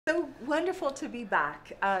So wonderful to be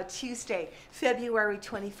back. Tuesday, February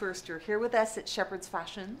 21st. You're here with us at Shepherd's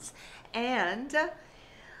Fashions. And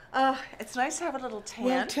it's nice to have a little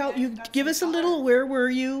tan. Well, give us a little, where were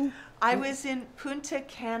you? I was in Punta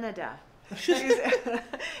Canada.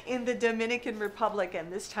 In the Dominican Republic,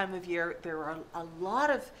 and this time of year there are a lot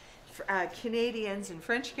of Canadians and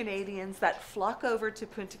French Canadians that flock over to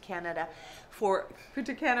Punta Cana for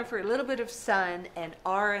a little bit of sun and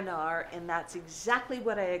R&R, and that's exactly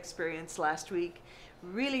what I experienced last week.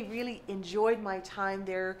 Really enjoyed my time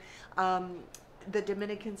there. The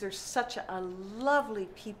Dominicans are such a lovely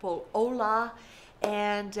people. Hola,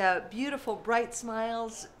 and beautiful bright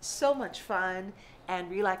smiles, so much fun and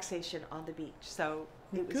relaxation on the beach. So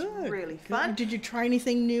it was really fun. Did you try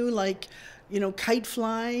anything new, like, kite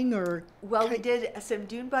flying or? Well, we did some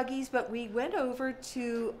dune buggies, but we went over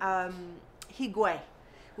to Higüey,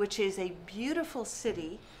 which is a beautiful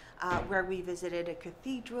city where we visited a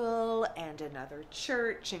cathedral and another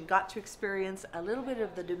church and got to experience a little bit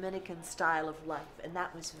of the Dominican style of life, and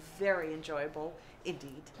that was very enjoyable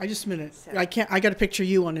indeed. Just a minute. So, I got to picture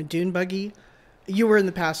you on a dune buggy. You were in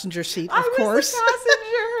the passenger seat, of I course. was the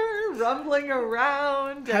passenger, rumbling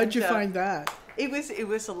around. How'd you find that? It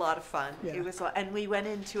was a lot of fun. Yeah. It was, and we went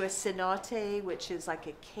into a cenote, which is like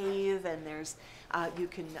a cave, and there's you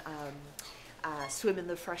can swim in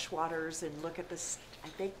the fresh waters and look at the. I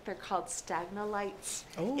think they're called stagnolites.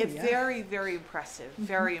 Oh, yeah. Very impressive.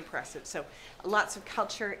 Very impressive. So lots of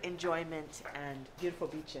culture, enjoyment, and beautiful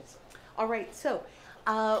beaches. All right, so.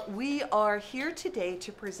 We are here today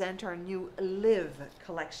to present our new Live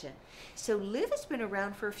collection. So Live has been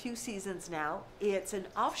around for a few seasons now. It's an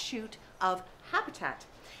offshoot of Habitat.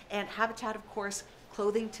 And Habitat, of course,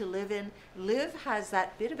 clothing to live in. Live has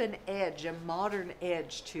that bit of an edge, a modern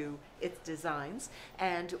edge to its designs.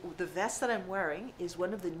 And the vest that I'm wearing is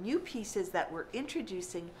one of the new pieces that we're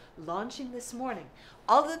introducing, launching this morning.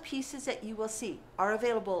 All the pieces that you will see are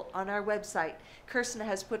available on our website. Kirsten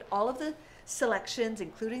has put all of the selections,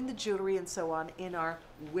 including the jewelry and so on, in our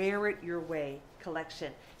Wear It Your Way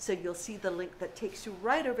collection. So you'll see the link that takes you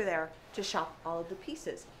right over there to shop all of the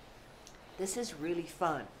pieces. This is really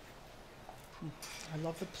fun. I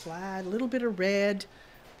love the plaid, a little bit of red,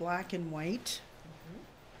 black and white.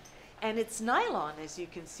 And it's nylon, as you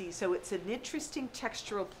can see, so it's an interesting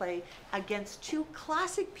textural play against two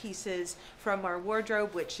classic pieces from our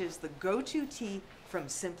wardrobe, which is the Go-To Tee from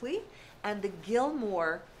Simply and the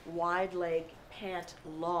Gilmore wide leg pant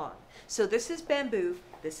long. So this is bamboo,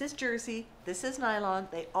 this is jersey, this is nylon.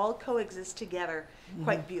 They all coexist together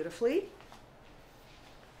quite beautifully.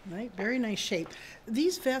 Right, very nice shape.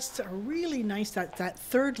 These vests are really nice, that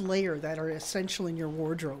third layer that are essential in your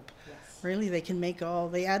wardrobe. Yes. Really,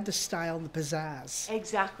 they add the style and the pizzazz.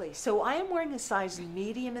 Exactly. So I am wearing a size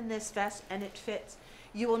medium in this vest, and it fits.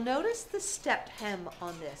 You will notice the stepped hem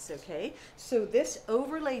on this, okay? So this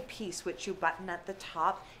overlay piece, which you button at the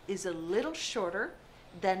top, is a little shorter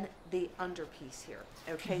than the underpiece here,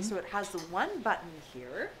 okay? So it has the one button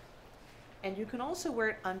here, and you can also wear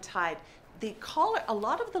it untied. The collar, a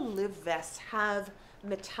lot of the Live vests have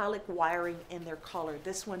metallic wiring in their collar.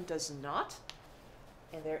 This one does not.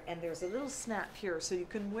 And there's a little snap here, so you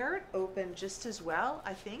can wear it open just as well,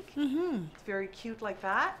 I think. It's very cute like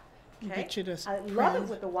that. Okay. I love it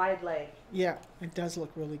with the wide leg. Yeah, it does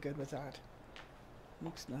look really good with that.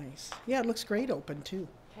 Looks nice. Yeah, it looks great open too.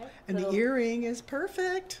 Okay. And the earring is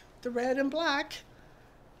perfect. The red and black.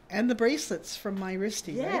 And the bracelets from my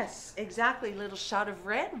wristie, yes, right? Exactly. Little shot of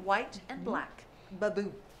red, white, and black.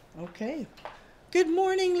 Baboon. Okay. Good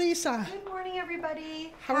morning, Lisa. Good morning,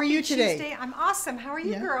 everybody. How are you today? Tuesday. I'm awesome. How are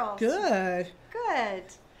you, girls? Good. Good.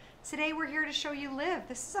 Today we're here to show you Live.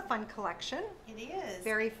 This is a fun collection. It is.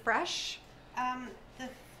 Very fresh. The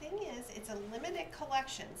thing is, it's a limited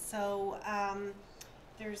collection, so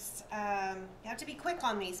there's you have to be quick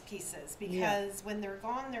on these pieces because when they're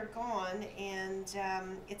gone, and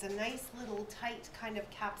it's a nice little tight kind of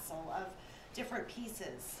capsule of different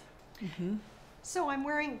pieces. So I'm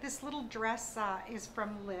wearing this little dress is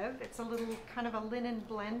from Live. It's a little kind of a linen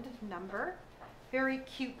blend number. Very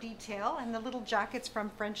cute detail, and the little jacket's from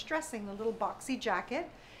French Dressing, the little boxy jacket.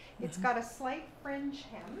 It's got a slight fringe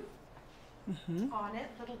hem on it,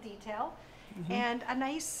 little detail, and a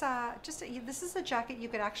nice, this is a jacket you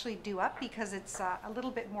could actually do up because it's a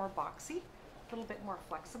little bit more boxy, a little bit more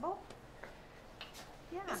flexible.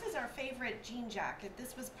 Yeah. This is our favorite jean jacket.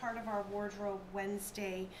 This was part of our Wardrobe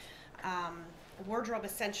Wednesday wardrobe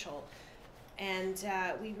essential. And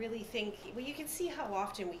we really think, well, you can see how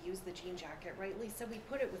often we use the jean jacket, right, Lisa? We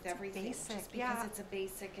put it with everything basic, just because it's a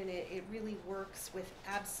basic, and it really works with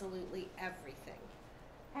absolutely everything.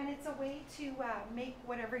 And it's a way to make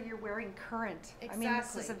whatever you're wearing current. I mean,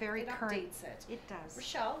 this is a very it current. updates it. It does.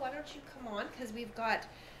 Rochelle, why don't you come on? Because we've got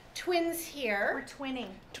twins here. We're twinning.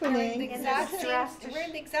 Twinning. The And exact this same, dress to we're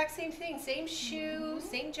in the exact same thing. Same shoe,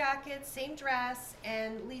 same jacket, same dress.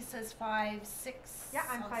 And Lisa's 5'6". Yeah,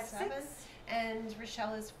 I'm or 5'6". 7", and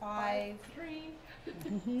Rochelle is 5'3".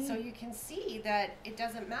 So you can see that it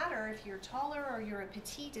doesn't matter if you're taller or you're a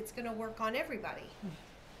petite. It's going to work on everybody.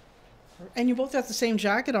 And you both have the same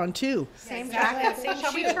jacket on too. Same exactly. jacket. Same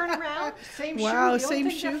Shall we shoe. turn around? Same Wow, shoe. The same only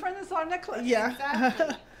thing shoe. different is our necklace. Yeah.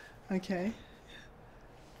 Exactly. Okay.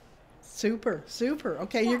 Super, super.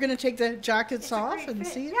 Okay, you're gonna take the jackets It's a off great and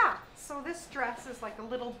fit. see it. Yeah. So this dress is like a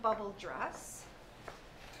little bubble dress.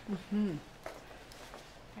 Mm-hmm. There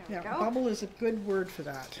we Yeah, go. bubble is a good word for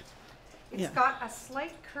that. It's yeah. got a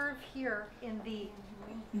slight curve here in the.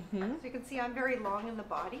 Mm-hmm. So you can see I'm very long in the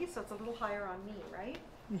body, so it's a little higher on me, right?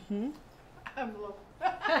 Mm-hmm. I'm low.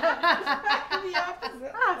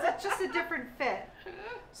 It's just a different fit.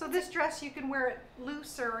 So this dress, you can wear it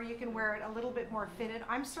looser or you can wear it a little bit more fitted.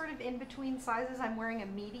 I'm sort of in between sizes. I'm wearing a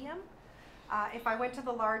medium. If I went to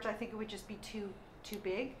the large, I think it would just be too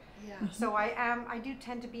big. Yeah. So I do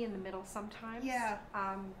tend to be in the middle sometimes. Yeah.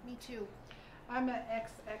 Me too. I'm an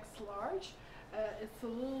XX large. It's a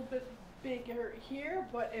little bit bigger here,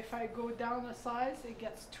 but if I go down a size, it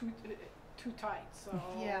gets too tight. So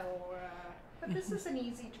Yeah. But this is an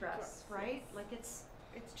easy dress, right? Like it's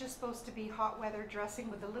just supposed to be hot weather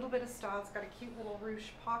dressing with a little bit of style. It's got a cute little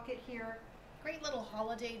ruche pocket here. Great little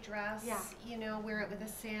holiday dress. Yeah. You know, wear it with a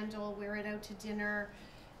sandal, wear it out to dinner.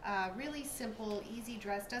 Really simple, easy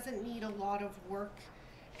dress. Doesn't need a lot of work.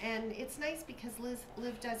 And it's nice because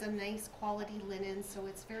Liv does a nice quality linen, so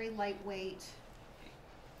it's very lightweight.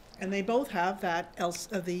 And they both have that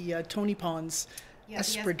the Tony Pons Yeah, the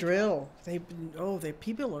espadrille.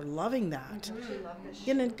 People are loving that. Don't you love this?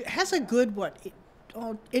 And it has a good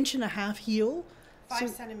inch and a half heel, 5 so-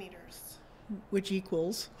 centimeters. which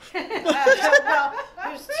equals Well,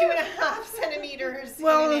 there's 2.5 centimeters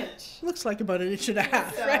well, in an inch. looks like about an inch and a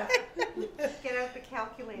half, So- right? Get out the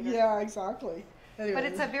calculator. Yeah, exactly. Anyway. But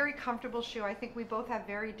it's a very comfortable shoe. I think we both have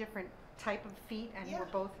very different type of feet, and Yeah. we're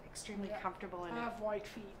both extremely Yeah. comfortable in I it. have white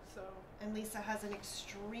feet, so And Lisa has an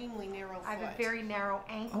extremely narrow foot. I have a very narrow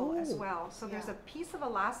ankle as Oh. well, so there's Yeah. a piece of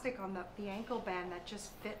elastic on the ankle band that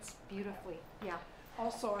just fits beautifully. Yeah,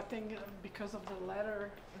 also I think because of the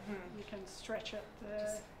leather, Mhm. you can stretch it.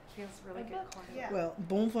 just feels really good. Quality. Yeah. Well,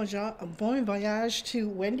 bon voyage to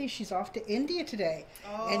Wendy. She's off to India today,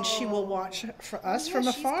 and she will watch for us Yeah, from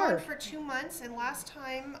she's afar. gone for 2 months, and last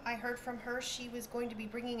time I heard from her, she was going to be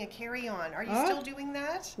bringing a carry-on. Are you Huh? still doing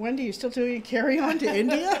that? Wendy, you still doing a carry-on to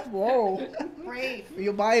India? Whoa. Brave.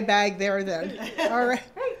 You'll buy a bag there then. All right.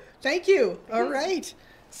 Thank you. All right.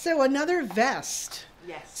 So another vest.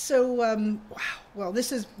 Yes. So, wow. Well,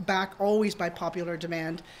 this is back always by popular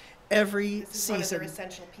demand every This is one of season. their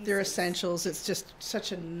essential pieces. They're essentials. It's just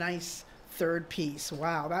such a nice third piece.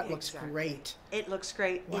 Wow, that looks Exactly. great. It looks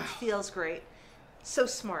great. Wow. It feels great. So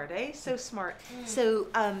smart, eh? So smart. So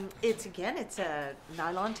it's a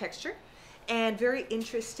nylon texture and very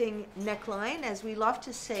interesting neckline. As we love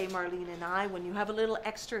to say, Marlene and I, when you have a little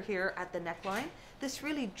extra here at the neckline, this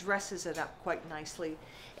really dresses it up quite nicely.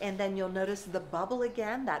 And then you'll notice the bubble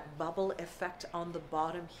again, that bubble effect on the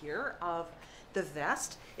bottom here of the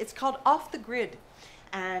vest. It's called Off the Grid.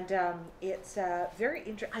 And it's very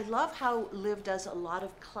interesting. I love how Liv does a lot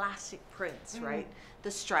of classic prints, right?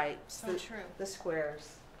 The stripes, So true. the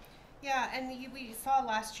squares. Yeah, and we saw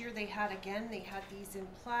last year they had these in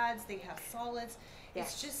plaids, they have solids.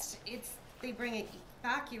 Yes. They bring it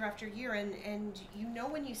back year after year, and you know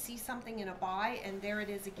when you see something in a buy and there it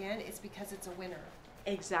is again, it's because it's a winner.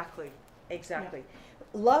 Exactly, exactly.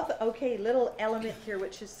 Love, okay, little element here,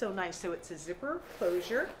 which is so nice. So it's a zipper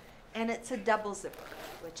closure, and it's a double zipper,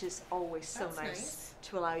 which is always so That's nice nice.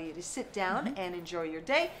 to allow you to sit down and enjoy your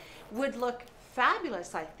day. Would look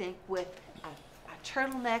fabulous, I think, with a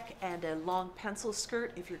turtleneck and a long pencil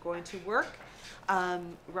skirt if you're going to work,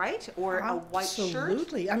 right? Or a white shirt.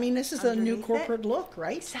 Absolutely. I mean, this is a new underneath it. corporate look,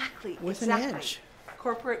 right? Exactly. With exactly. an edge.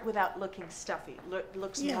 Corporate without looking stuffy.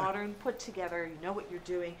 Looks Yeah. modern, put together. You know what you're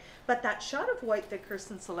doing. But that shot of white that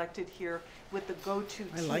Kirsten selected here with the go-to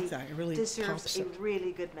I like tee that. It really deserves pops a it.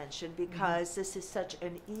 really good mention because this is such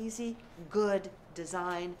an easy, good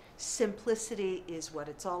design. Simplicity is what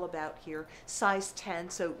it's all about here. Size 10,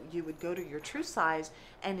 so you would go to your true size,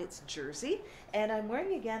 and it's jersey. And I'm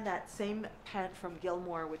wearing again that same pant from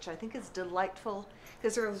Gilmore, which I think is delightful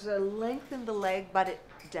because there's a length in the leg, but it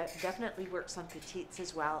definitely works on petites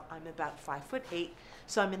as well. I'm about 5'8",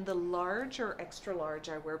 so I'm in the large or extra large.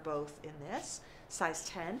 I wear both in this. size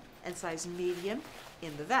 10, and size medium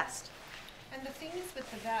in the vest. And the thing is with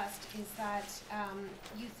the vest is that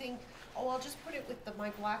you think, oh, I'll just put it with my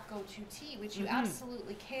black go-to tee, which you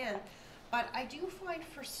absolutely can. But I do find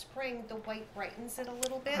for spring, the white brightens it a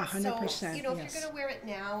little bit. 100%, So, if you're yes. going to wear it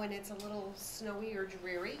now and it's a little snowy or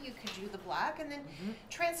dreary, you could do the black and then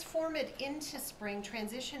transform it into spring,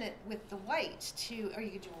 transition it with the white or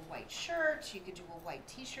you could do a white shirt, you could do a white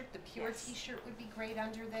t-shirt. The pure Yes. t-shirt would be great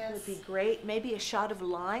under this. Would be great. Maybe a shot of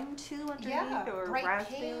lime too underneath, Yeah, or bright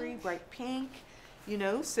raspberry, pink. bright pink. You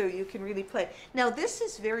know, so you can really play. Now this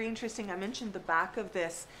is very interesting. I mentioned the back of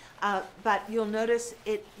this, but you'll notice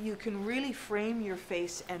it. You can really frame your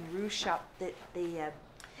face and ruche up.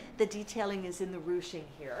 The detailing is in the ruching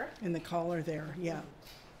here. In the collar there, yeah.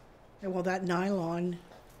 And well, that nylon.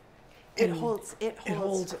 It and holds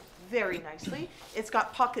holds it. very nicely. It's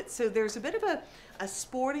got pockets, so there's a bit of a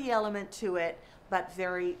sporty element to it, but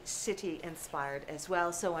very city inspired as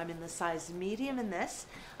well. So I'm in the size medium in this.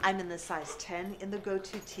 I'm in the size 10 in the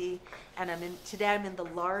go-to tee, and today I'm in the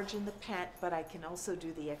large in the pant, but I can also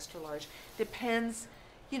do the extra large. Depends,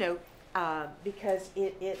 you know, because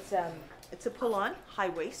it's a pull-on high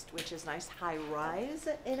waist, which is nice, high rise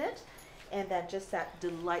in it, and then just that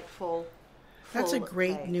delightful. That's a full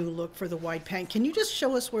great leg. new look for the wide pant. Can you just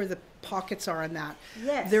show us where the pockets are on that?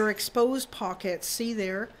 Yes. They're exposed pockets. See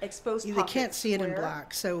there? Exposed They pockets. can't see it in square.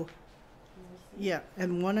 black. So, yeah,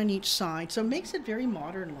 and one on each side. So it makes it very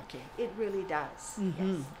modern looking. It really does.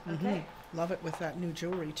 Mm-hmm, Yes. Okay. Love it with that new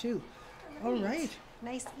jewelry too. All right.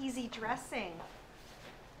 Nice, easy dressing.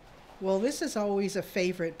 Well, this is always a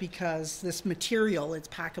favorite because this material, it's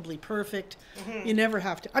packably perfect. You never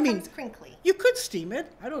have to. I mean, It's crinkly. you could steam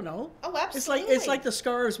it. I don't know. Oh, It's absolutely. like the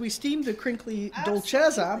scarves. We steamed the crinkly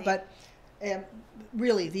dolcezza, Absolutely. but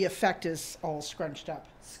really the effect is all scrunched up.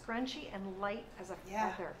 Scrunchy and light as a Yeah.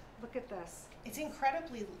 feather. Look at this. It's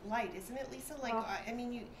incredibly light, isn't it, Lisa? Like, Well, I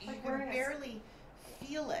mean, you like can wearing a barely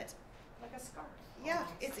feel it. Like a scarf. Yeah,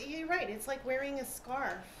 you're right. It's like wearing a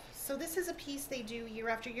scarf. So this is a piece they do year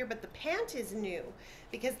after year, but the pant is new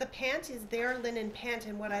because the pant is their linen pant,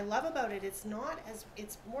 and what I love about it, it's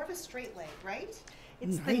more of a straight leg, right?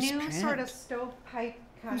 It's Nice the new sort of pant. stovepipe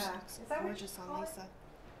kind of. It's Is that what gorgeous you on call it? Lisa.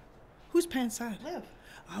 Whose pants that? Liv,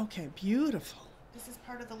 Okay, beautiful. this is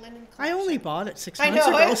part of the linen collection. I only bought it 6 I months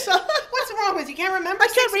know. ago. So What's wrong with you? Can't remember? I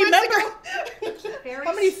can't 6 months remember. ago? Very,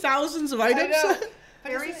 how many thousands of items? know.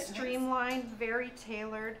 But very isn't it nice? streamlined, very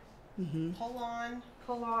tailored. Pull on.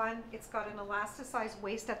 Pull on. It's got an elasticized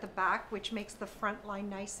waist at the back, which makes the front line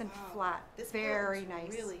nice and Wow. flat. This very feels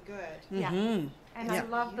nice. really good. Yeah. Mhm. And I Yeah.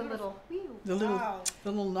 love the little wheel. The little Wow.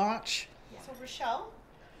 notch. So Rochelle,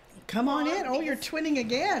 Come on on, in. Oh, you're because twinning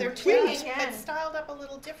again. they're Cute. twinning, but Again. styled up a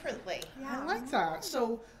little differently. I like that.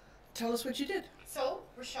 So, tell us what you did. So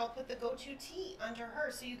Rochelle put the go-to tee under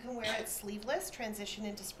her, so you can wear it sleeveless, transition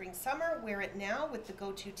into spring summer, wear it now with the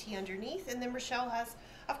go-to tee underneath, and then Rochelle has,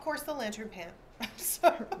 of course, the lantern pant. So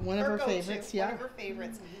One of her go-to, favorites, yeah. One of her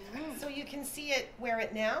favorites. So you can see it, wear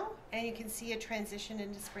it now, and you can see it transition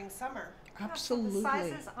into spring summer. Absolutely. So the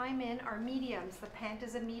sizes I'm in are mediums. The pant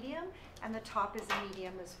is a medium, and the top is a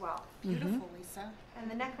medium as well. Beautiful, Lisa. And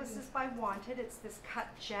the necklace is by Wanted. It's this cut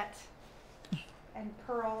jet and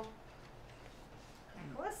pearl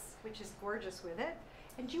necklace, which is gorgeous with it.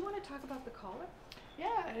 And do you want to talk about the collar?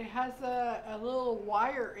 Yeah, it has a little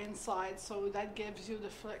wire inside, so that gives you the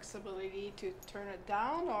flexibility to turn it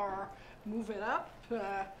down or move it up,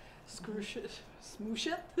 scroosh it, smoosh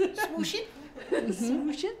it, Swoosh it.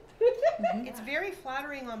 smoosh it. It's very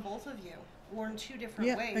flattering on both of you, worn two different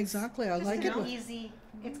Yeah, ways. exactly. I Just like an it. easy.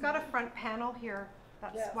 It's got a front panel here.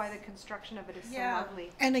 That's Yes. why the construction of it is Yeah. so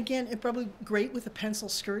lovely. And again, it probably great with a pencil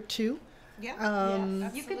skirt too. Yeah, Um,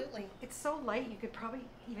 You could- absolutely. It's so light, you could probably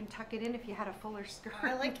even tuck it in if you had a fuller skirt.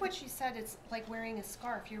 I liked what you said. It's like wearing a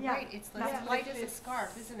scarf. You're Yeah, right. It's that's as light as a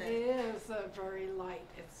scarf, isn't It it? is very light.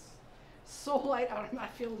 It's so light, I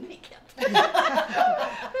feel naked. It's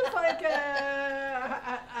like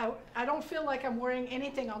I don't feel like I'm wearing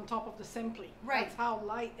anything on top of the Simply. Right. That's how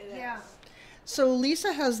light it is. Yeah. So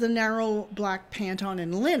Lisa has the narrow black pant on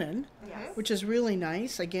in linen, Yes. which is really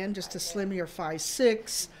nice. Again, just to slim your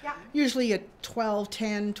 5'6". Yeah. Usually a 12,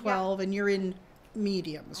 10, 12, and you're in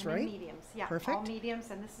mediums, I'm in right? mediums, yeah. All Perfect.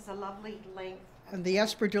 mediums, and this is a lovely length. And the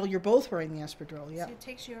espadrille, you're both wearing the espadrille, yeah. So it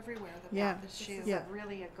takes you everywhere. The Yeah. the This shoe. is Yeah.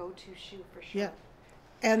 really a go-to shoe for sure. Yeah.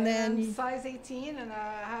 And I'm then, size 18 and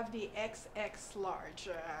I have the XX large.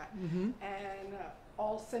 Mhm. And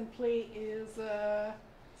All Simply is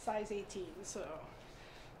size 18. So,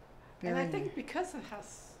 and Very I think nice. because it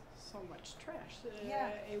has so much trash. Yeah.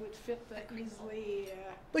 It would fit easily.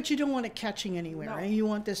 But you don't want it catching anywhere. No. Eh? You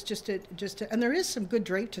want this just to, and there is some good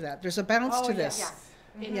drape to that. There's a bounce Oh, to yes. this.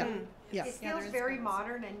 It- Yeah. Mhm. Yeah. It Yeah, feels there is very balance.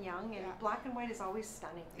 modern and young, and Yeah. black and white is always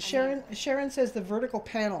stunning. I mean, Sharon says the vertical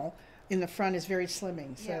panel in the front is very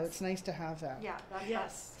slimming, so Yes. it's nice to have that. yeah,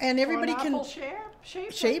 Yes. And everybody For an can apple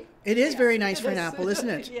shape. shape. It is Yes. very nice for an Yes. apple, isn't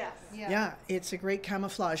it? Yes. Yeah, it's a great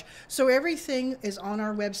camouflage. So everything is on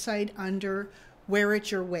our website under Wear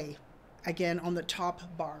It Your Way, again on the top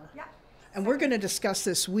bar. Yeah. And we're going to discuss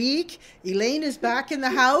this week. Elaine is back in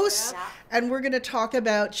the house, Yeah. and we're going to talk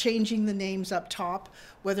about changing the names up top,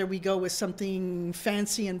 whether we go with something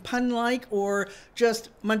fancy and pun-like or just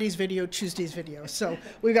Monday's video, Tuesday's video. So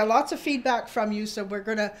we've got lots of feedback from you, so we're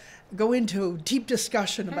going to go into deep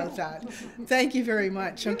discussion about that. Thank you very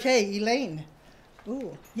much. Okay, Elaine.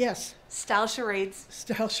 Ooh, yes. Style charades.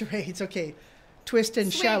 Style charades. Okay. Twist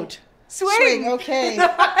and Swing. shout. Swing. Okay.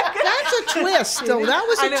 That's a twist. though. That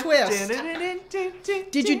was I a know. twist. Dun-dun-dun-dun-dun-dun.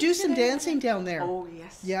 Did you do some dancing down there? Oh,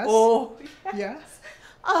 yes. Yes? Oh, Yeah.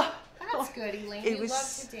 oh. That's good, Elaine. It You was-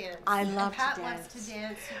 love to dance. I And love to Pat loves dance. to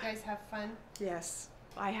dance. You guys have fun. Yes.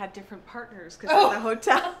 I had different partners because at the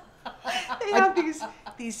hotel they have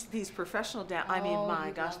these professional dance. I mean, Oh, my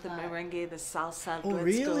you'd gosh, love the that. merengue, the salsa. Oh, let's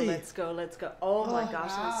really? go, let's go, let's go. Oh, my Oh,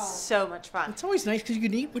 gosh, it wow. was so much fun. It's always nice because you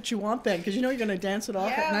can eat what you want then because you know you're going to dance it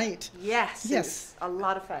off at Yeah. night. Yes. it Yes. was a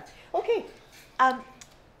lot of fun. Okay.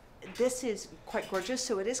 This is quite gorgeous.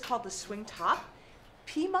 So it is called the Swing Top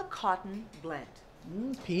Pima Cotton Blend.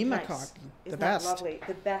 Pima Nice. cotton. The Isn't best. that lovely?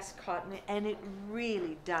 The best cotton, and it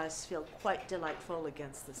really does feel quite delightful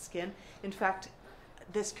against the skin. In fact,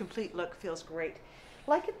 this complete look feels great.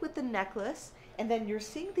 Like it with the necklace, and then you're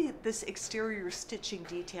seeing this exterior stitching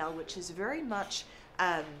detail, which is very much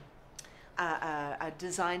a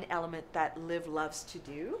design element that Liv loves to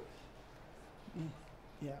do.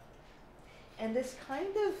 Yeah. And this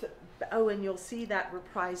kind of, oh, and you'll see that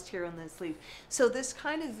reprised here on the sleeve. So this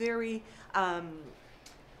kind of very,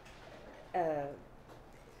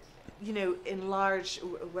 enlarged,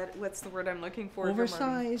 what's the word I'm looking for? Good morning.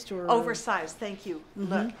 Oversized or Oversized, thank you.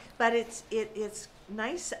 Look, but it's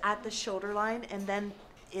nice at the shoulder line, and then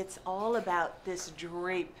it's all about this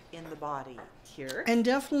drape in the body here. and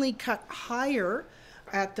definitely cut higher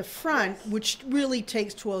at the front, Yes. which really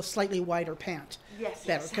takes to a slightly wider pant. Yes,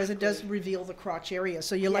 Better because it does exactly. reveal the crotch area.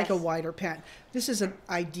 So you like a Yes. wider pant. This is an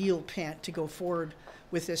ideal pant to go forward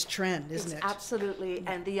with this trend, isn't It's it? absolutely,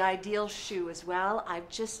 and the ideal shoe as well. I've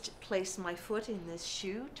just placed my foot in this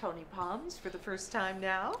shoe, Tony Palms, for the first time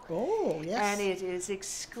now. Oh, yes. And it is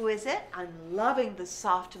exquisite. I'm loving the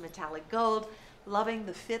soft metallic gold, loving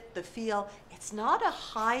the fit, the feel. It's not a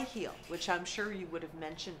high heel, which I'm sure you would have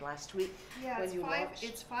mentioned last week Yeah, when it's you five. launched.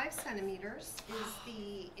 It's 5 centimeters.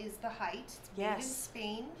 Is the height? It's made in Yes.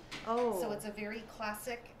 Spain. Oh. So it's a very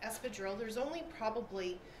classic espadrille. There's only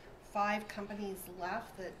probably 5 companies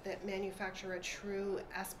left that manufacture a true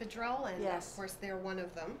espadrille, and Yes. of course they're one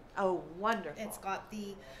of them. Oh, wonderful. It's got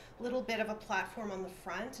the little bit of a platform on the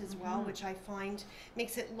front as well, which I find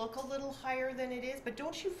makes it look a little higher than it is. But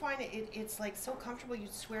don't you find it's like so comfortable?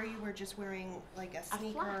 You'd swear you were just wearing like a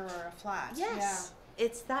sneaker flat. or a flat. Yes.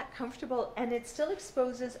 It's that comfortable, and it still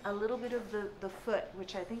exposes a little bit of the foot,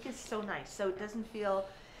 which I think is so nice. So it doesn't feel,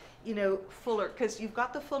 fuller, because you've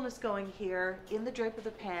got the fullness going here in the drape of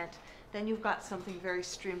the pant. Then you've got something very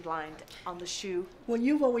streamlined on the shoe. Well,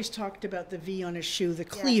 you've always talked about the V on a shoe, the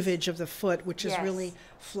cleavage of the foot, which is Yes. really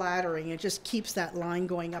flattering. It just keeps that line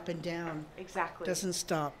going up and down. Exactly. Doesn't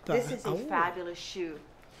stop. This is a Oh. fabulous shoe.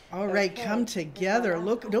 All right, Okay. come together.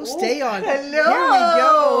 Look, don't Oh, stay on.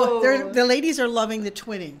 hello. Here we go. The ladies are loving the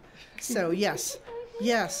twinning. So yes,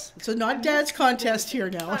 yes. So not dance contest here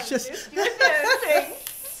now. It's just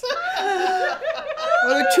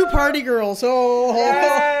well, the 2 party girls. Oh.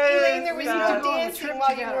 Elaine, there was Yes, no we go on a dancing trip while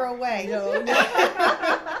you together. were away.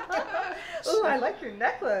 Oh, I like your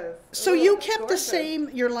necklace. So Oh, you that's kept gorgeous. the same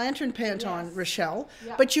your lantern pant on, Yes. Rochelle,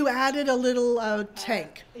 Yeah. but you added a little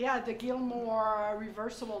tank. Yeah, the Gilmore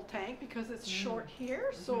reversible tank because it's short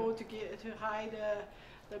here, so to hide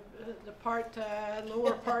the part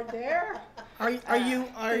lower part there. Are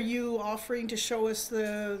you offering to show us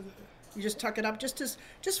the? You just tuck it up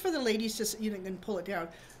just for the ladies, just you can pull it down.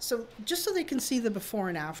 So just so they can see the before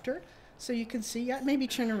and after. So you can see, maybe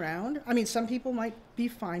turn around. I mean, some people might be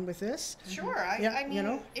fine with this. Sure, Yeah, I mean, you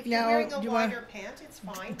know, if now, you're wearing a do you wanna wider pant, it's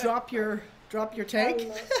fine. Drop your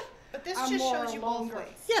tank. But this I'm just more shows you both longer. ways.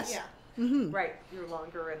 Yes. Yeah. Right, you're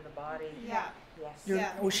longer in the body. Yeah. Yes.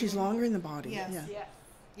 Yeah. Oh, she's longer in the body. Yes. Yeah. Yes.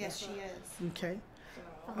 Yes, she is. Okay.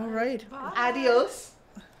 All right. Bye. Adios.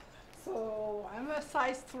 So I'm a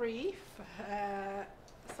size 3,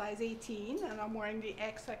 size 18, and I'm wearing the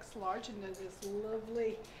XX large in this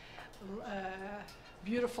lovely,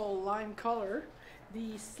 beautiful lime color.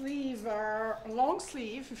 The sleeve are long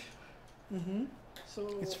sleeve, Mm-hmm. so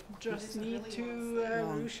It's- just It is a need really to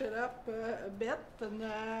long. ruche it up a bit, and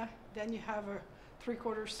then you have a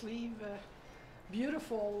 3/4 sleeve,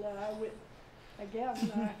 beautiful with, again,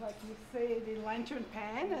 like you say, the lantern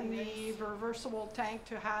pan and the reversible tank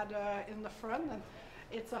to add in the front, and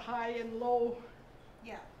it's a high and low,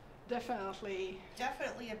 Yeah. definitely.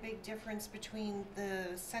 Definitely a big difference between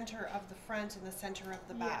the center of the front and the center of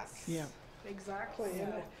the back. Yes, Yeah. exactly,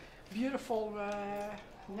 and So- a beautiful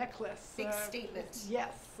necklace. Big statement.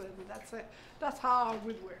 Yes, and that's how I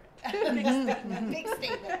would wear it. Big statement. Big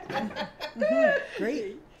statement.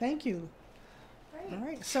 Great, thank you. All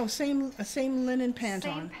right, so same linen pant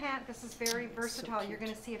Same on. pant, this is very versatile. You're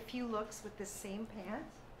gonna see a few looks with this same pant.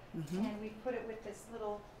 Mm-hmm. And we put it with this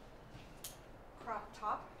little crop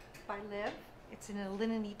top by Liv. It's in a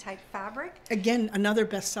linen-y type fabric. Again, another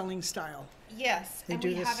best-selling style. Yes, They and do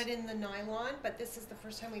we have this- it in the nylon, but this is the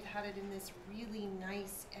first time we've had it in this really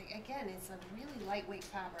nice, again, it's a really lightweight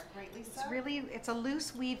fabric, right, Lisa? It's a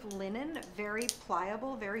loose weave linen, very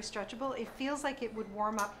pliable, very stretchable. It feels like it would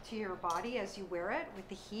warm up to your body as you wear it with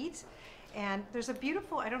the heat. And there's a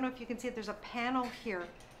beautiful, I don't know if you can see it, there's a panel here,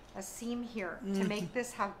 a seam here to make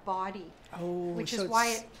this have body. Oh, Which so is why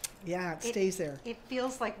it's- yeah, it stays there. It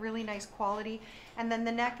feels like really nice quality. And then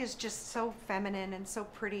the neck is just so feminine and so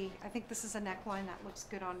pretty. I think this is a neckline that looks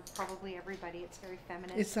good on probably everybody. It's very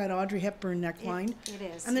feminine. It's that Audrey Hepburn neckline. It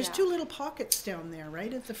is, And there's yeah. two little pockets down there,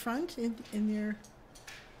 right, at the front in your,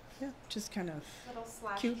 yeah, just kind of Little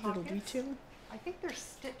slash cute little pockets. detail. I think they're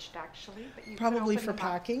stitched actually, but you Probably can for open them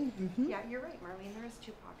up. packing. Mm-hmm. Yeah, you're right, Marlene. There is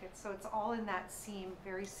two pockets, so it's all in that seam,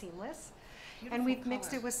 very seamless. Beautiful And we've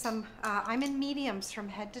mixed color. it with some. I'm in mediums from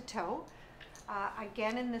head to toe.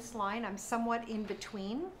 Again, in this line, I'm somewhat in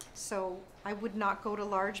between, so I would not go to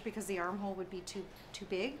large because the armhole would be too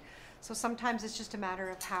big. So sometimes it's just a matter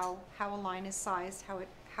of how a line is sized, how it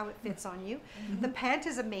fits on you. The pant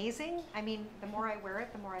is amazing. I mean, the more I wear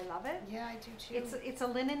it, the more I love it. Yeah, I do too. It's a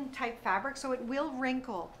linen type fabric, so it will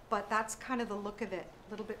wrinkle, but that's kind of the look of it,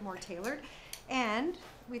 a little bit more tailored. And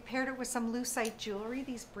we paired it with some lucite jewelry.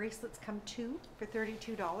 These bracelets come two for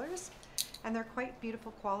 $32, and they're quite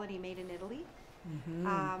beautiful quality, made in Italy,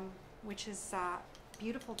 which is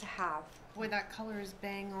beautiful to have. Boy, that color is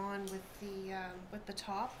bang on with the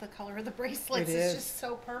top. The color of the bracelets It is is. just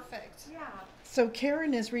so perfect. Yeah. So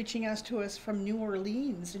Karen is reaching us to us from New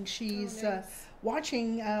Orleans, and she's nice.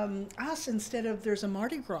 watching us instead of there's a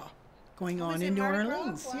Mardi Gras going on is in it New Mardi Gras?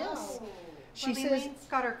 Orleans. Wow. Yes. She Marlene says, Lane's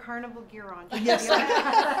got her carnival gear on. Yes.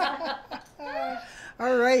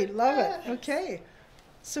 all right, love it. Okay.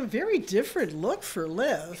 So very different look for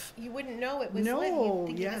Liv. You wouldn't know it was No, Liv. You'd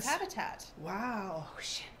think it yes. was Habitat. Wow.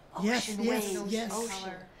 Ocean. Yes, Ocean yes, waves. yes.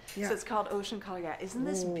 Ocean. Yeah. So it's called Ocean Color. Yeah. Isn't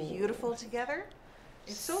this Oh. beautiful together?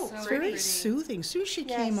 It's so so It's pretty. very soothing. As soon as she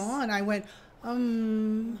came Yes. on, I went,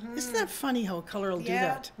 isn't that funny how color will do Yeah.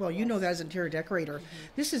 that? Well, you know that as an interior decorator.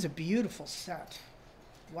 This is a beautiful set.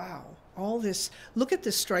 Wow. All this, look at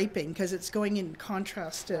the striping because it's going in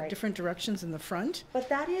contrast to Right. different directions in the front. But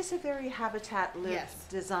that is a very Habitat Live Yes.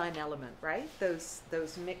 design element, right?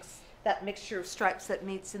 That mixture of stripes that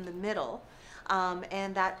meets in the middle,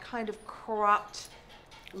 and that kind of cropped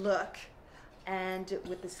look, and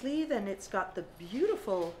with the sleeve, and it's got the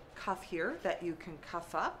beautiful cuff here that you can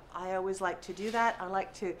cuff up. I always like to do that. I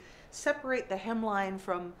like to separate the hemline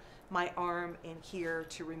from my arm in here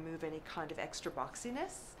to remove any kind of extra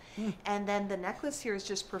boxiness. And then the necklace here is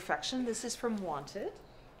just perfection. This is from Wanted.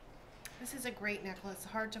 This is a great necklace.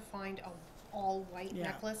 Hard to find a all white Yeah.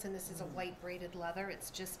 necklace, and this is a white braided leather. It's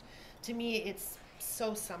just, to me, it's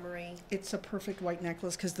so summery. It's a perfect white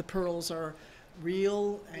necklace because the pearls are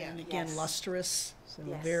real and Yeah. again Yes. lustrous. So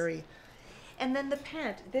Yes. very, And then the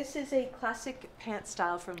pant. This is a classic pant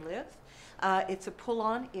style from Liv. It's a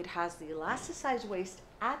pull-on. It has the elasticized waist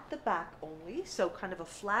at the back only, so kind of a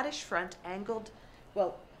flattish front, angled,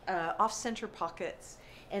 well, off-center pockets,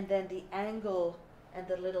 and then the angle and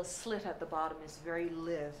the little slit at the bottom is very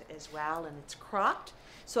Liv as well, and it's cropped.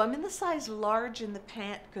 So I'm in the size large in the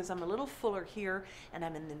pant because I'm a little fuller here, and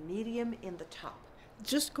I'm in the medium in the top.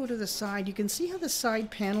 just go to the side. You can see how the side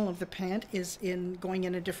panel of the pant is going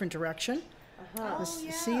in a different direction. Uh-huh. Oh,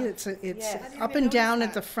 yeah. See, it's Yes. I didn't up even and down notice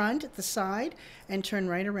at the that. front, at the side, and turn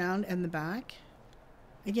right around and the back.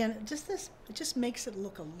 Again, it just makes it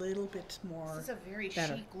look a little bit more This is a very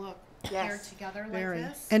better. chic look Yes. paired together like very.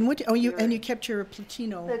 this. And you Very. kept your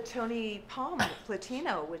platino. The Tony Palm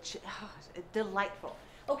Platino, which delightful.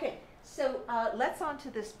 Okay, so let's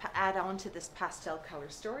add on to this pastel color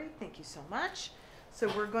story. Thank you so much. So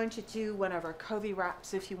we're going to do one of our Covey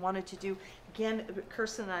wraps. If you wanted to do, again,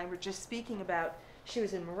 Kirsten and I were just speaking about, she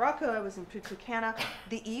was in Morocco, I was in Punta Cana.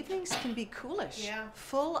 The evenings can be coolish, Yeah.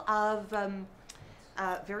 full of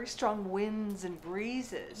very strong winds and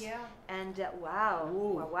breezes. Yeah. And wow,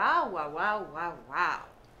 wow, wow, wow, wow, wow.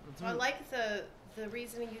 So I like the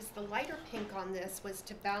reason I used the lighter pink on this was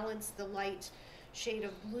to balance the light shade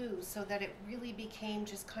of blue so that it really became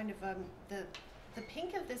just kind of the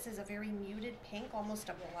pink of this is a very muted pink, almost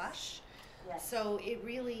a blush. Yes. So it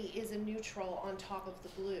really is a neutral on top of the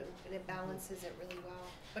blue, and it balances it really well.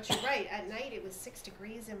 But you're right, at night it was 6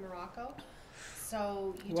 degrees in Morocco.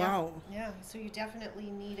 So you Wow. so you definitely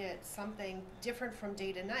needed something different from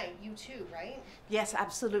day to night. You too, right? Yes,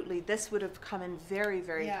 absolutely. This would have come in very,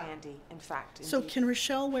 very Yeah. handy, in fact. So indeed. can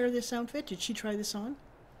Rochelle wear this outfit? Did she try this on?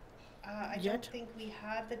 I Yet? don't think we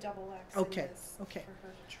had the double X Okay, in this okay. for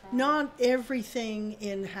her to try. Not everything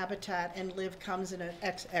in Habitat and Live comes in an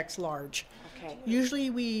XX large. Okay. Usually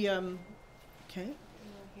we, okay,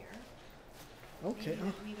 Here. okay.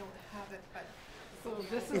 We don't have it, but So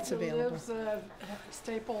this is It's the available. Liv's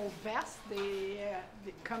staple vest.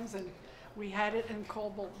 It comes in, we had it in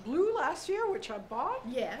cobalt blue last year, which I bought.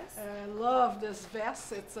 yes. I love this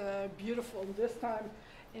vest. It's beautiful. This time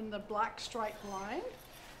in the black stripe line.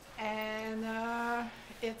 And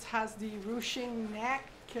it has the ruching neck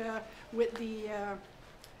with the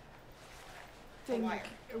thing, wire.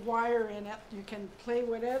 wire in it. You can play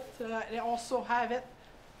with it. They also have it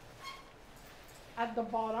at the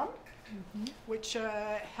bottom, which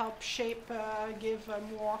help shape, give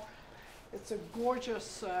more. It's a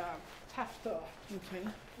gorgeous taffeta, Okay,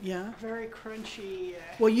 yeah. very crunchy.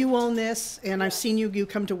 Well, you own this, and I've Yes. seen you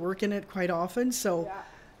come to work in it quite often, so, Yeah.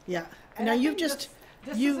 yeah. And Now I you've think just,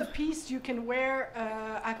 this you, is a piece you can wear.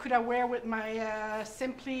 I could wear with my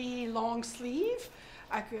Simply long sleeve.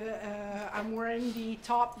 I'm wearing the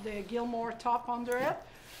top, the Gilmore top under it.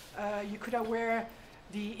 You could wear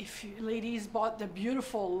if you ladies bought the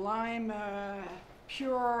beautiful lime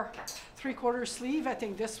pure 3/4 sleeve. I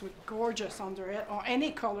think this would gorgeous under it, or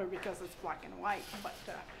any color because it's black and white. But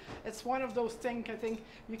it's one of those things. I think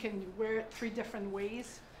you can wear it 3 different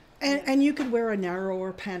ways. and you could wear a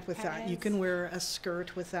narrower pant with that. You Pants. can wear a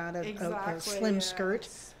skirt with that, a Exactly. slim skirt.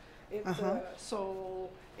 It's, Uh-huh. so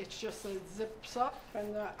it's just zips up,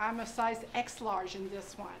 and I'm a size X large in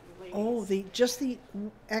this one, ladies. Oh, just the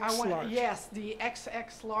X large. Yes, the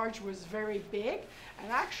XX large was very big,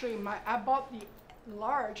 and actually I bought the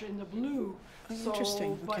large in the blue. Oh, So,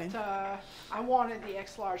 interesting, okay. But I wanted the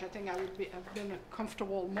X large. I think I would have been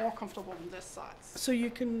more comfortable in this size. So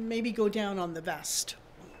you can maybe go down on the vest,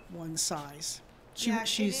 one size. Yeah,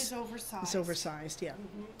 She's it is oversized. it's oversized, yeah.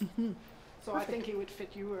 So I think it would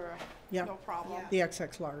fit you, Yeah. no problem. Yeah. The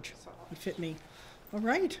XX large So. would fit me. All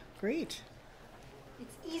right, great.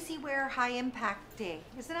 It's easy wear, high impact day,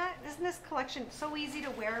 isn't it? Isn't this collection so easy to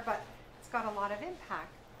wear, but it's got a lot of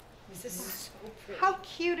impact? This is so pretty. How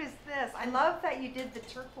cute is this? I love that you did the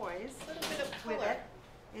turquoise A little bit of with color. it.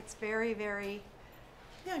 It's very, very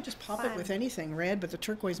Yeah, just pop it with Fun. anything red, but the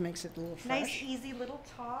turquoise makes it a little nice, fresh. easy little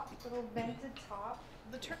top, little vented top.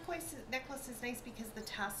 The turquoise necklace is nice because the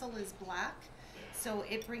tassel is black, so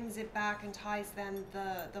it brings it back and ties then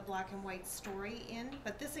the black and white story in.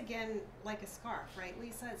 But this again, like a scarf, right,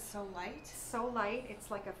 Lisa? It's so light. So light,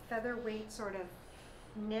 it's like a featherweight sort of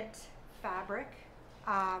knit fabric.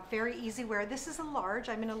 Very easy wear. This is a large.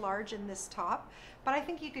 I'm in a large in this top, but I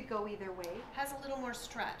think you could go either way. Has a little more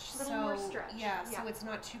stretch. Little more stretch, Yeah, yeah. so it's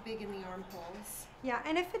not too big in the armholes. Yeah,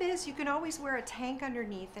 and if it is, you can always wear a tank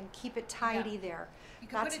underneath and keep it tidy there. You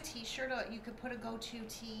could put a t-shirt, you could put a go-to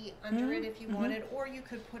tee under it if you wanted, or you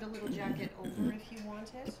could put a little jacket over if you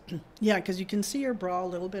wanted. Yeah, because you can see your bra a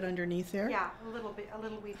little bit underneath there. Yeah, a little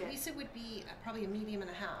wee bit. Lisa would be probably a medium and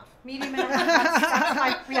a half. Medium and a half.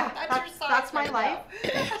 That's my, yeah, That's your size that's my right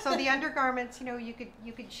life. So the undergarments, you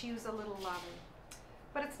could choose a little,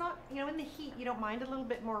 but it's not, in the heat, you don't mind a little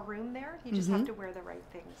bit more room there. You just have to wear the right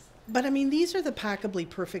things. But I mean, these are the packably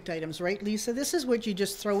perfect items, right, Lisa? This is what you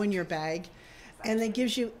just throw in your bag, and it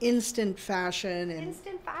gives you instant fashion and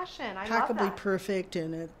Instant fashion. I love packably that. perfect,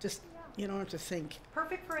 and it just, you don't have to think.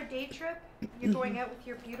 Perfect for a day trip. You're going out with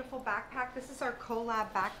your beautiful backpack. This is our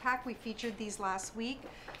collab backpack. We featured these last week.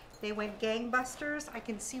 They went gangbusters. I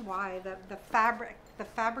can see why. The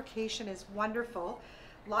fabrication is wonderful.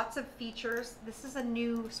 Lots of features. This is a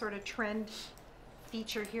new sort of trend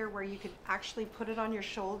feature here where you could actually put it on your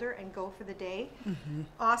shoulder and go for the day.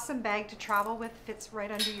 Awesome bag to travel with. Fits right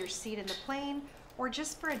under your seat in the plane, or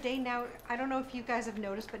just for a day now. I don't know if you guys have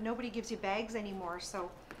noticed, but nobody gives you bags anymore. So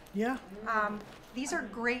Yeah. these are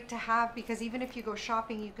great to have because even if you go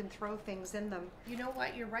shopping, you can throw things in them. You know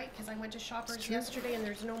what? You're right, because I went to Shoppers true. yesterday and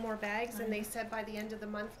there's no more bags, and they said by the end of the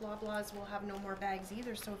month, Loblaws will have no more bags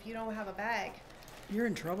either. So if you don't have a bag, You're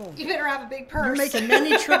in trouble. you better have a big purse. You're making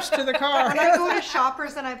many trips to the car. When I go to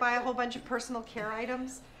Shoppers and I buy a whole bunch of personal care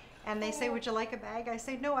items, and they say, "Would you like a bag?" I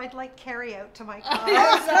say, "No, I'd like carry out to my car."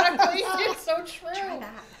 Exactly. It's so true. Try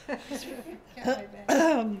that. Yeah,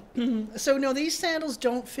 my bag. So no, these sandals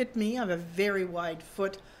don't fit me. I have a very wide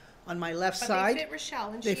foot on my left But side. they fit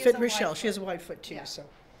Rochelle, and They she fit is a Rochelle. wide She has a foot. wide foot too. Yeah. So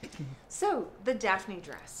So the Daphne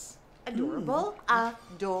dress, adorable,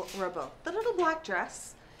 adorable. The little black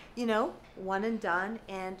dress, you know, one and done,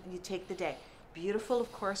 and you take the day. Beautiful, of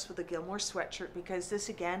course, with a Gilmore sweatshirt, because this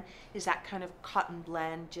again is that kind of cotton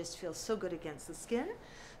blend, just feels so good against the skin.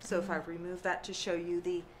 So if I remove that to show you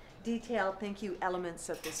the detailed, thank you, elements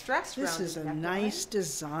of this dress. this rounded is a neckline. nice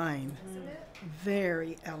design. Isn't it?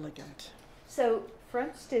 Very elegant. So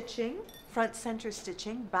front stitching, front center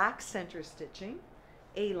stitching, back center stitching,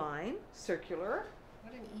 A-line, circular.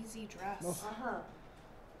 What an easy dress. Uh-huh.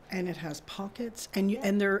 And it has pockets,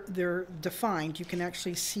 and they're defined. You can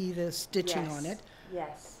actually see the stitching on it,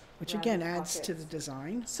 Yes. which rounded again adds to the pockets.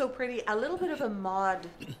 design. So pretty, a little bit of a mod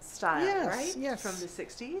style, Yes, right? yes. From the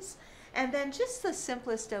 60s. And then just the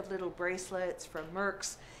simplest of little bracelets from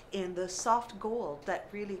Merck's in the soft gold that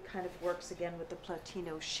really kind of works again with the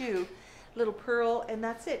Platino shoe. Little pearl, and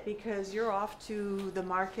that's it, because you're off to the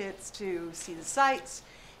markets to see the sights.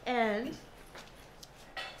 And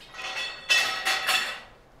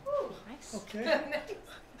Ooh, nice. Okay.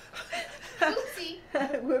 Oopsie.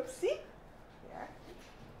 Whoopsie. Yeah.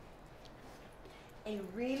 A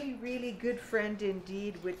really, really good friend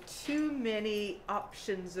indeed, with too many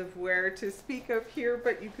options of where to speak of here,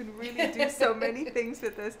 but you can really do so many things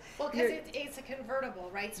with this. Well, because You're- it's a convertible,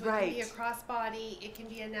 right? So it can be a Right. crossbody, it can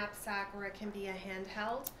be a knapsack, or it can be a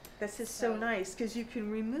handheld. This is so So- nice because you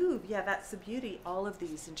can remove, yeah, that's the beauty, all of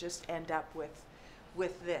these, and just end up with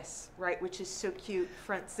this, right? Which is so cute.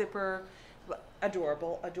 Front zipper,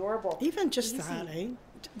 adorable, adorable. Even just Easy. that, eh?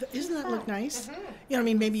 Doesn't that look nice? Mhm. You know, I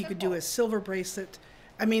mean, maybe you could do Simple. a silver bracelet.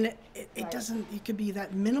 I mean, it Right. doesn't, it could be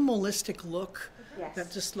that minimalistic look Yes.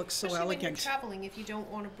 that just looks so Especially when you're elegant. traveling, if you don't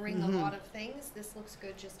want to bring a lot of things, this looks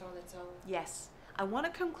good just on its own. Yes. I want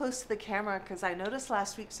to come close to the camera because I noticed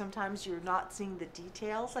last week sometimes you're not seeing the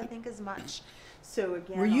details, I think, as much. So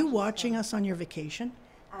again, Were you watching us on your vacation?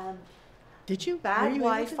 Did you? Were Bad you able to?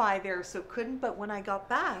 Wi-Fi there, so couldn't. But when I got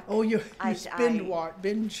back, Oh, you I- binge I- watch.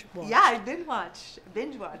 Binge watch. yeah, I did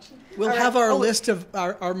binge watch. We'll All right. have our Oh, list of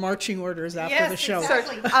our marching orders after Yes, the show.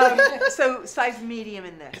 exactly. So size medium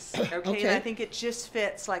in this, okay? And Okay. I think it just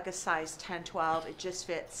fits like a size 10, 12. It just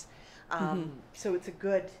fits. So it's a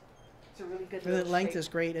really good. The little length shape. is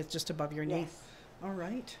great. It's just above your knee. Yes. All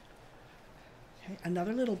right. Okay,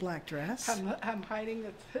 another little black dress. I'm hiding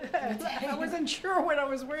it. I wasn't sure what I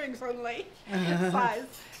was wearing suddenly. Size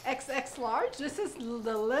XX large. This is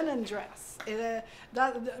the linen dress.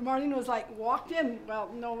 Marlene was like, walked in. Well,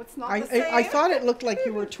 no, it's not the same. I thought it looked like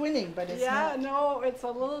you were twinning, but it's Yeah, not. no, it's a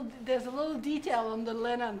little. There's a little detail on the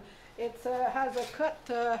linen. It has a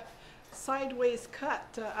cut, sideways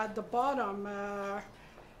cut at the bottom.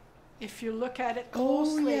 If you look at it Oh,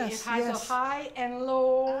 closely, yes, it has yes. a high and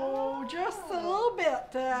low, just a little bit.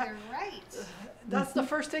 You're right. That's the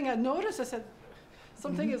first thing I noticed. I said,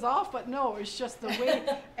 something is off, but no, it's just the way.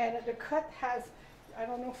 And the cut has, I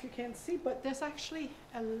don't know if you can see, but there's actually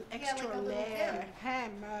an extra like a little layer,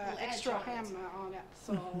 hem. Little edge extra on it. hem on it.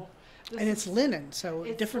 So, this And it's is- linen, so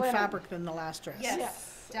It's different linen. fabric than the last dress. Yes,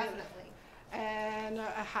 Yes. definitely. and it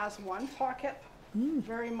has one pocket,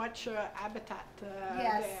 very much habitat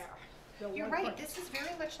Yes. there. The You're one right. pocket. This is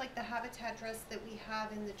very much like the habitat dress that we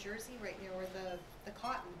have in the jersey right now, or the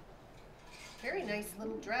cotton. Very nice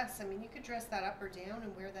little dress. I mean, you could dress that up or down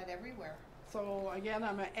and wear that everywhere. So again,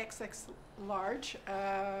 I'm an XX large.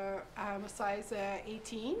 I'm a size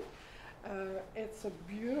 18. It's a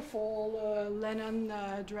beautiful linen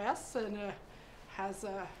dress, and has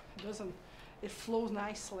it flows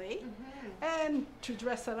nicely. And to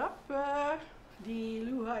dress it up, the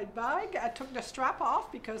Luhide bag, I took the strap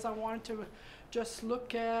off because I wanted to just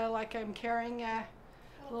look like I'm carrying a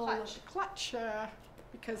Little little clutch.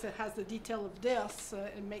 because it has the detail of this.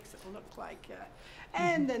 It makes it look like,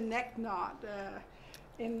 and the neck knot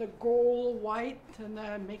in the gold white,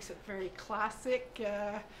 and makes it very classic,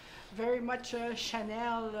 very much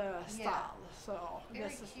Chanel style. So Very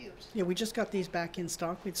this is cute. Yeah, we just got these back in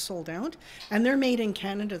stock. We'd sold out, and they're made in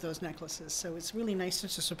Canada. Those necklaces, so it's really nice to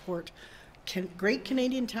support great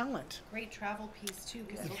Canadian talent. Great travel piece too,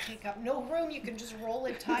 because it'll take up no room. You can just roll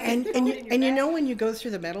it tight. And throw and it you, in your and you bag. know when you go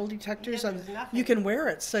through the metal detectors, Yeah, there's nothing. you can wear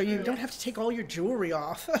it, so you don't have to take all your jewelry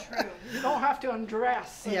off. True. You don't have to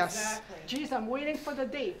undress. Yes. Exactly. Geez, I'm waiting for the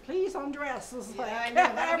date. Please undress. It's Yeah, like I know,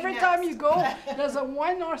 that'll be every time next. you go, there's a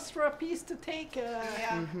one extra piece to take.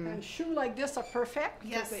 Yeah. And shoe like this are perfect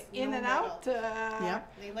because Yes, they're in no and metal. out.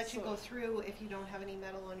 Yep. They let you So- go through if you don't have any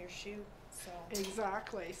metal on your shoe. So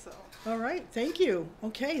Exactly. So All right, thank you.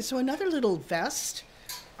 Okay, so another little vest.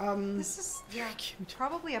 This is cute.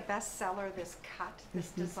 probably a bestseller. This cut, this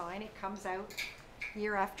design, it comes out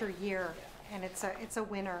year after year, and it's a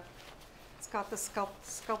winner. It's got the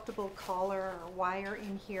sculptable collar or wire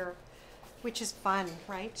in here, which is fun,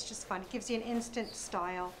 right? It's just fun. It gives you an instant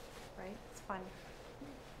style, right? It's fun.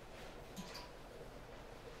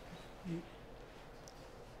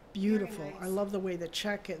 Beautiful. Very nice. I love the way the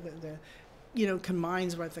check,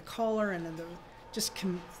 combines with the collar and then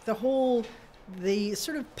the whole, the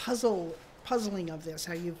sort of puzzling of this,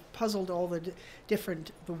 how you've puzzled all the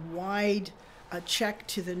the wide check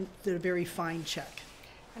to the very fine check.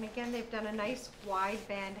 And again, they've done a nice wide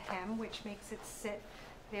band hem, which makes it sit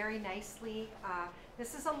very nicely.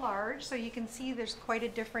 This is a large, so you can see there's quite a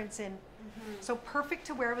difference in, so perfect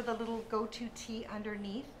to wear with a little go-to tee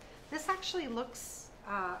underneath. This actually looks,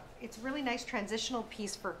 it's a really nice transitional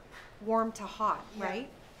piece for warm to hot, Yeah. right?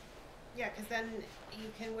 yeah, because then you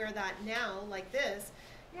can wear that now like this,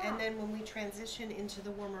 Yeah. and then when we transition into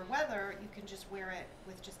the warmer weather, you can just wear it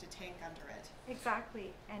with just a tank under it.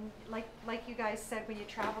 Exactly, and like you guys said, when you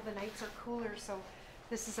travel, the nights are cooler, so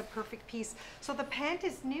this is a perfect piece. So the pant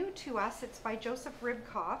is new to us. It's by Joseph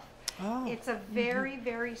Ribkoff. Oh. It's a very,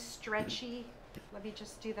 very stretchy, let me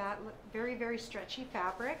just do that, very, very stretchy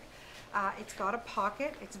fabric. It's got a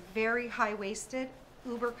pocket, it's very high-waisted,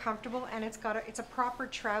 uber comfortable, and it's a proper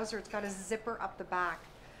trouser. It's got a zipper up the back,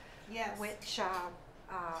 Yes. which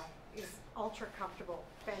is ultra comfortable,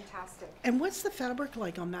 fantastic. And what's the fabric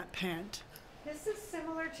like on that pant? This is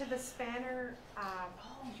similar to the Spanner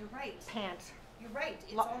Oh, you're right. pant. You're right.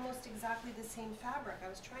 It's Lo- almost exactly the same fabric. I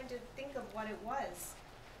was trying to think of what it was.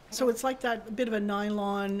 So it's like that bit of a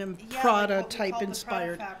nylon and Yeah, like Prada what we type call the Prada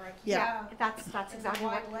inspired. fabric. Yeah. That's And the exactly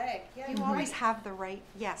wide what. leg. Yeah, You you're always right. have the right,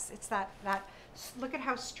 yes, it's that, look at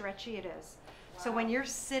how stretchy it is. So when Wow. you're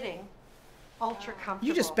sitting, ultra comfortable.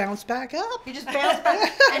 You just bounce back up. You just bounce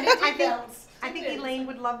back. And It I did think, bounce. I It think did. Elaine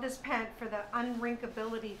would love this pant for the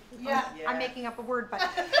unwrinkability. Yeah. I'm making up a word, but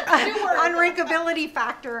New word. unwrinkability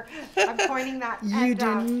factor. I'm coining that. You And,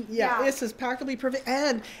 didn't, yeah, this is practically perfect,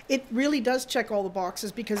 and it really does check all the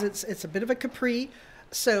boxes because it's a bit of a capri,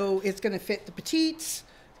 so it's going to fit the petites.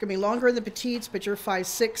 It's going to be longer in the petites, but you're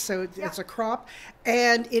 5'6", so it's a crop,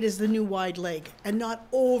 and it is the new wide leg and not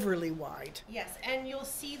overly wide. Yes, and you'll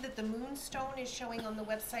see that the Moonstone is showing on the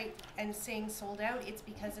website and saying sold out. It's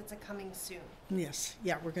because it's a coming soon. Yes,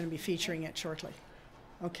 yeah, we're going to be featuring it shortly.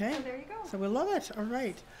 Okay, So there you go. so we love it. All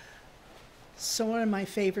right. So one of my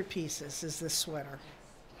favorite pieces is this sweater.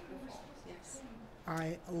 Yes.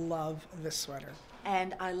 I love this sweater.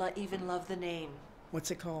 And I even love the name, What's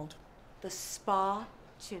it called? the Spa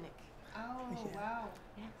Tunic. Oh, Yeah. wow.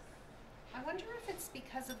 Yes. I wonder if it's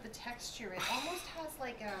because of the texture. It almost has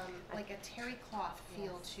like a terry cloth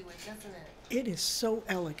feel to it, doesn't it? It is so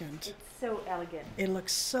elegant. It's so elegant. It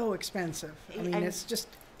looks so expensive. I mean, And it's just.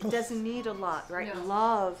 It doesn't need a lot, right? No.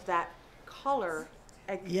 Love that color.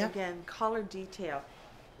 Yeah. Again, color detail.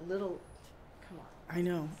 Little, come on. I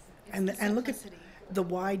know. It's And the and look at simplicity. the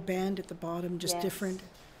wide band at the bottom, just Yes. different.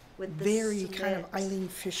 With the Very kind of slit. Eileen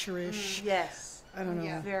Fisher-ish. Yes. I don't know.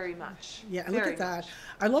 Yeah. Very much. Yeah, and look Very at that. much.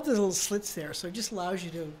 I love the little slits there, so it just allows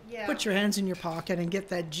you to Yeah. put your hands in your pocket and get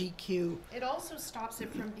that GQ. It also stops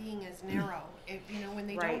it from being as narrow. If when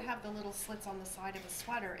they Right. don't have the little slits on the side of a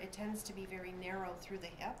sweater, it tends to be very narrow through the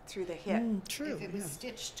hip. Through the hip. True. If it was Yeah.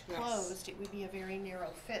 stitched Yes. closed, it would be a very narrow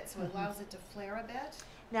fit, so it allows it to flare a bit.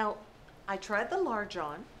 Now, I tried the large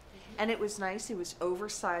on, and it was nice. It was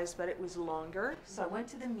oversized, but it was longer. So I went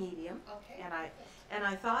to the medium, Okay. and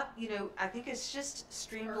I thought, I think it's just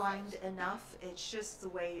streamlined enough. It's just the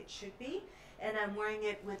way it should be. And I'm wearing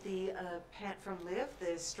it with the pant from Liv,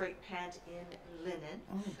 the straight pant in linen,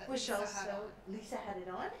 which Lisa had also on. Lisa had it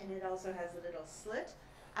on, and it also has a little slit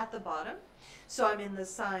at the bottom. So I'm in the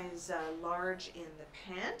size large in the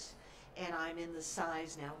pant, and I'm in the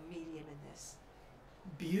size now medium in this.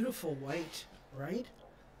 Beautiful white, right?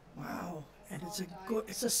 Wow. And it's a good,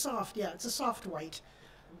 it's a soft, yeah, it's a soft white.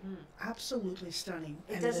 Absolutely stunning.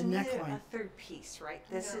 It And doesn't the need neckline. a third piece, right?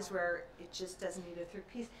 This is No. where it just doesn't need a third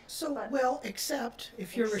piece. So, but- well, except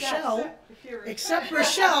if you're Except- Rochelle, if you're except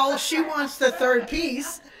Rochelle, she wants the third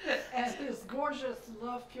piece. And this gorgeous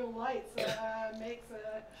Love Pure Lights makes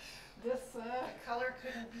this. The color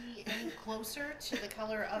couldn't be any closer to the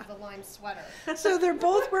color of the lime sweater. So they're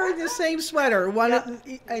both wearing the same sweater. One,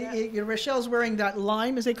 Yep. Rochelle's wearing that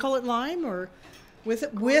lime, as they call it, lime, or with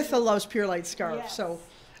a Love's Pure Light scarf. Yes. So,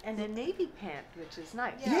 and a navy pant, which is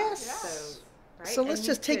nice. Yes. So, right? so let's And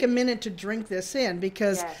just you take a could- minute to drink this in,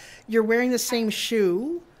 because Yes. you're wearing the same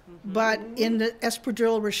shoe, but in the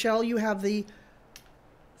espadrille Rochelle, you have the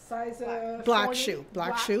Size black 40. shoe.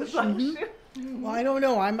 Black shoe. Black Mhm. shoe. Well, I don't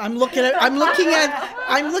know. I'm looking at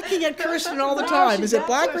Kirsten all the No, time. she Is it does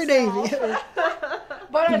black or herself. navy?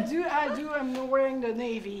 But I'm wearing the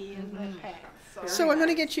navy in the pants. So. So I'm going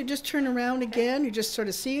to get you just turn around again. You just sort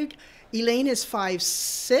of see. Elaine is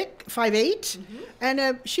 5'6", 5'8",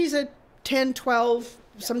 and she's a 10, 12,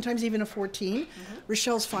 sometimes even a 14.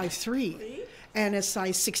 Rochelle's 5'3", and a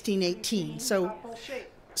size 16, 18. So, Apple shape.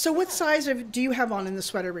 so what size do you have on in the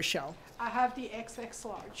sweater, Rochelle? I have the XX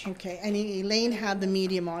large. Okay, and Elaine had the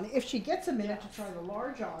medium on. If she gets a minute to try the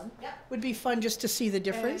large on, would be fun just to see the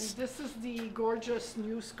difference. And this is the gorgeous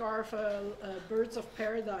new scarf, Birds of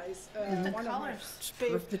Paradise. The One of my colors.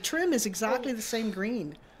 favorite. The trim is exactly the same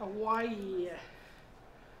green. Hawaii.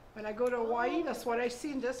 When I go to Hawaii, that's what I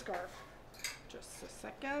see in this scarf. Just a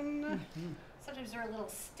second. Sometimes they're a little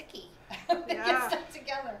sticky. They Yeah. get stuck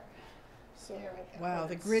together. So, There we go. Wow,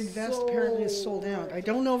 the grid vest apparently is sold out. I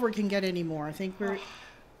don't know if we can get any more. I think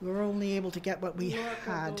we're only able to get what we look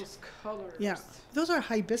had. at those colors. Yeah, those are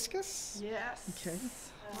hibiscus. Yes. Okay.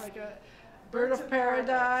 Like a Bird of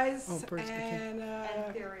Paradise. Oh, birds, okay. And,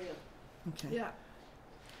 And ethereal. Okay. yeah.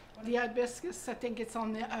 The hibiscus, I think it's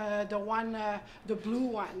on the one, the blue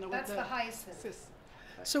one. with That's the hyacinth. sis-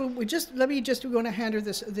 So we're going to hand her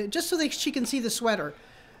this, just so that she can see the sweater.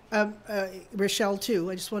 Rochelle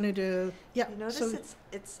too. I just wanted to, yeah. You notice so,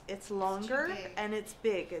 it's longer big. and it's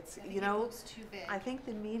big. It's I think you it know looks too big. I think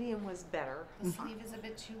the medium was better. The sleeve is a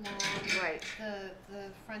bit too long. Right. The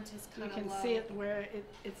front is You kind of can low. see it where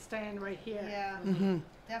it's staying right here. Yeah. Mm-hmm.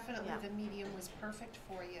 Definitely Yeah. the medium was perfect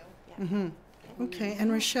for you. Mm-hmm. Okay,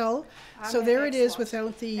 and Rochelle, I'm so an there it is X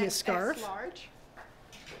without the large. scarf. X large.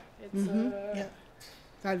 It's Mhm, yeah.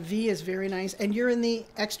 That V is very nice, and you're in the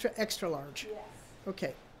extra large. yes.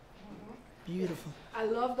 Okay. Beautiful. I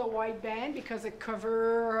love the white band because it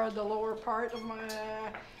covers the lower part of my,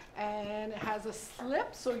 and it has a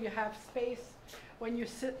slip, so you have space. When you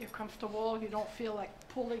sit, you're comfortable. You don't feel like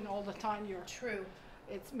pulling all the time. True.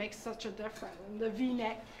 It makes such a difference. And the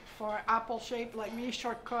V-neck for apple shape like me,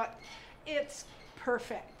 shortcut, it's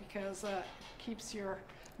perfect because keeps your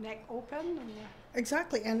neck open. And,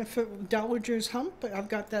 Exactly, and for Dowager's hump, I've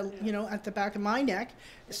got that, you know, at the back of my neck.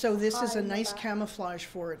 So this is high a in the nice back. camouflage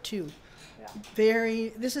for it too. yeah.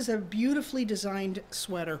 This is a beautifully designed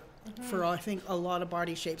sweater for, I think, a lot of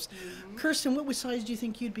body shapes. Kirsten, what size do you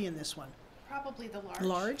think you'd be in this one? Probably the large.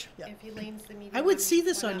 Large? Yeah. If Elaine's the medium. I would I'm see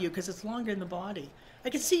this on whatever. you because it's longer in the body. I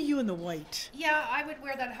could see you in the white. Yeah, I would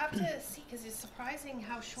wear that. I have to see because it's surprising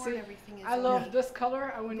how short See, everything is. I on love me. this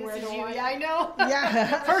color. I wouldn't wear This the is you. white. Yeah, I know.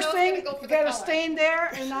 Yeah. First Rochelle's thing, gonna go for you the got a color. stain there,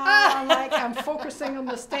 and now I'm like, I'm focusing on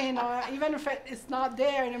the stain. Even if it's not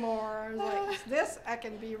there anymore, I was like, this, I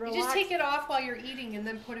can be You relaxed. just take it off while you're eating and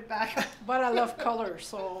then put it back. But I love color,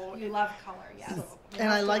 so You love color, yes. So, And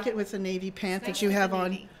I like it with the navy pant Nice that you with have the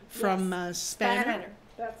on navy. from Spanner. Spanner.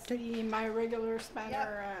 that's my regular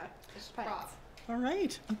spanner Just pants. prop. All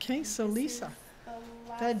right. Okay, so Lisa, The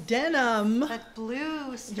last- the denim. That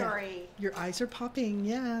blue story. Your eyes are popping.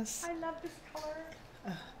 Yes. I love this color.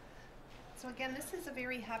 So again, this is a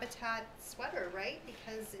very habitat sweater, right?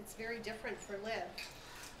 Because it's very different for Liv.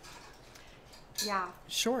 Yeah.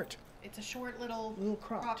 Short. It's a short little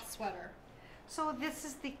cropped. cropped sweater. So this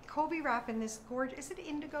is the Kobe wrap in this gorgeous, is it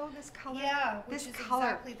indigo, this color? Yeah, which This is color.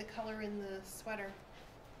 exactly the color in the sweater.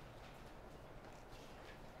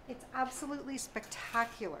 It's absolutely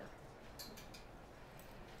spectacular.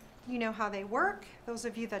 You know how they work. Those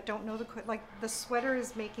of you that don't know like the sweater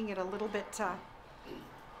is making it a little bit,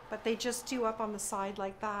 but they just do up on the side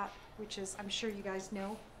like that, which is, I'm sure you guys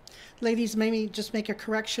know. Ladies, maybe just make a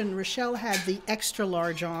correction. Rochelle had the extra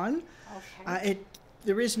large on. Okay.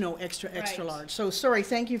 There is no extra Right. large. So sorry.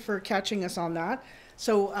 Thank you for catching us on that.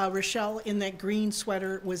 So Rochelle in that green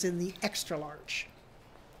sweater was in the extra large.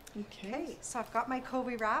 Okay, so I've got my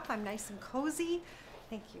Kobe wrap. I'm nice and cozy.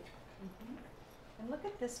 Thank you. And look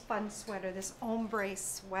at this fun sweater, this ombre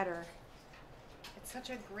sweater. It's such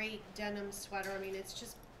a great denim sweater. I mean, it's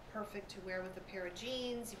just perfect to wear with a pair of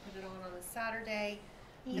jeans. You put it on a Saturday.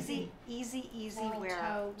 Easy Floral wear.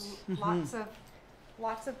 tote.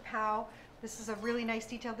 Lots of pow. This is a really nice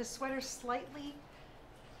detail. This sweater's slightly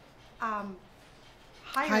higher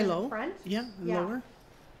in High-low. the front. Yeah, Yeah. lower.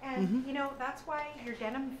 And you know, that's why your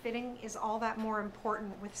denim fitting is all that more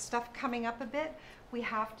important. With stuff coming up a bit, we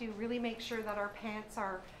have to really make sure that our pants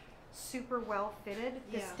are super well fitted.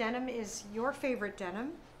 This Yeah. denim is your favorite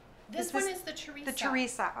denim. This one is the Teresa. The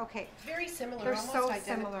Teresa, okay. Very similar. They're almost so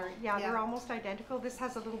identical. similar. Yeah, they're almost identical. This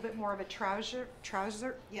has a little bit more of a trouser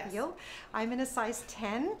Yes. feel. I'm in a size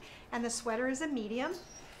 10 and the sweater is a medium.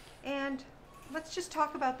 And let's just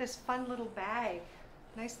talk about this fun little bag.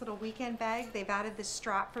 Nice little weekend bag. They've added this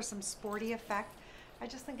strap for some sporty effect. I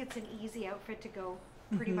just think it's an easy outfit to go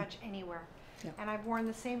pretty much anywhere. Yeah. And I've worn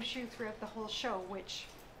the same shoe throughout the whole show, which,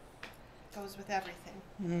 Goes with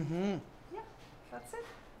everything. yeah, that's it.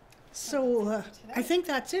 So I think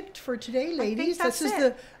that's it for today, ladies. that's This is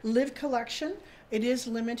it. the Live collection. It is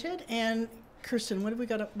limited. And Kirsten, what have we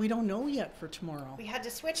got? We don't know yet for tomorrow. We had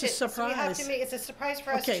to switch It's a it. So we have to surprise. make it's a surprise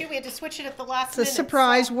for us Okay. too. We had to switch it at the last It's a minute.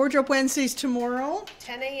 surprise. So Wardrobe Wednesdays tomorrow.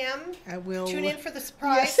 10 a.m. I will Tune in for the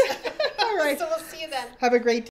surprise. All right. So we'll see you then. Have a great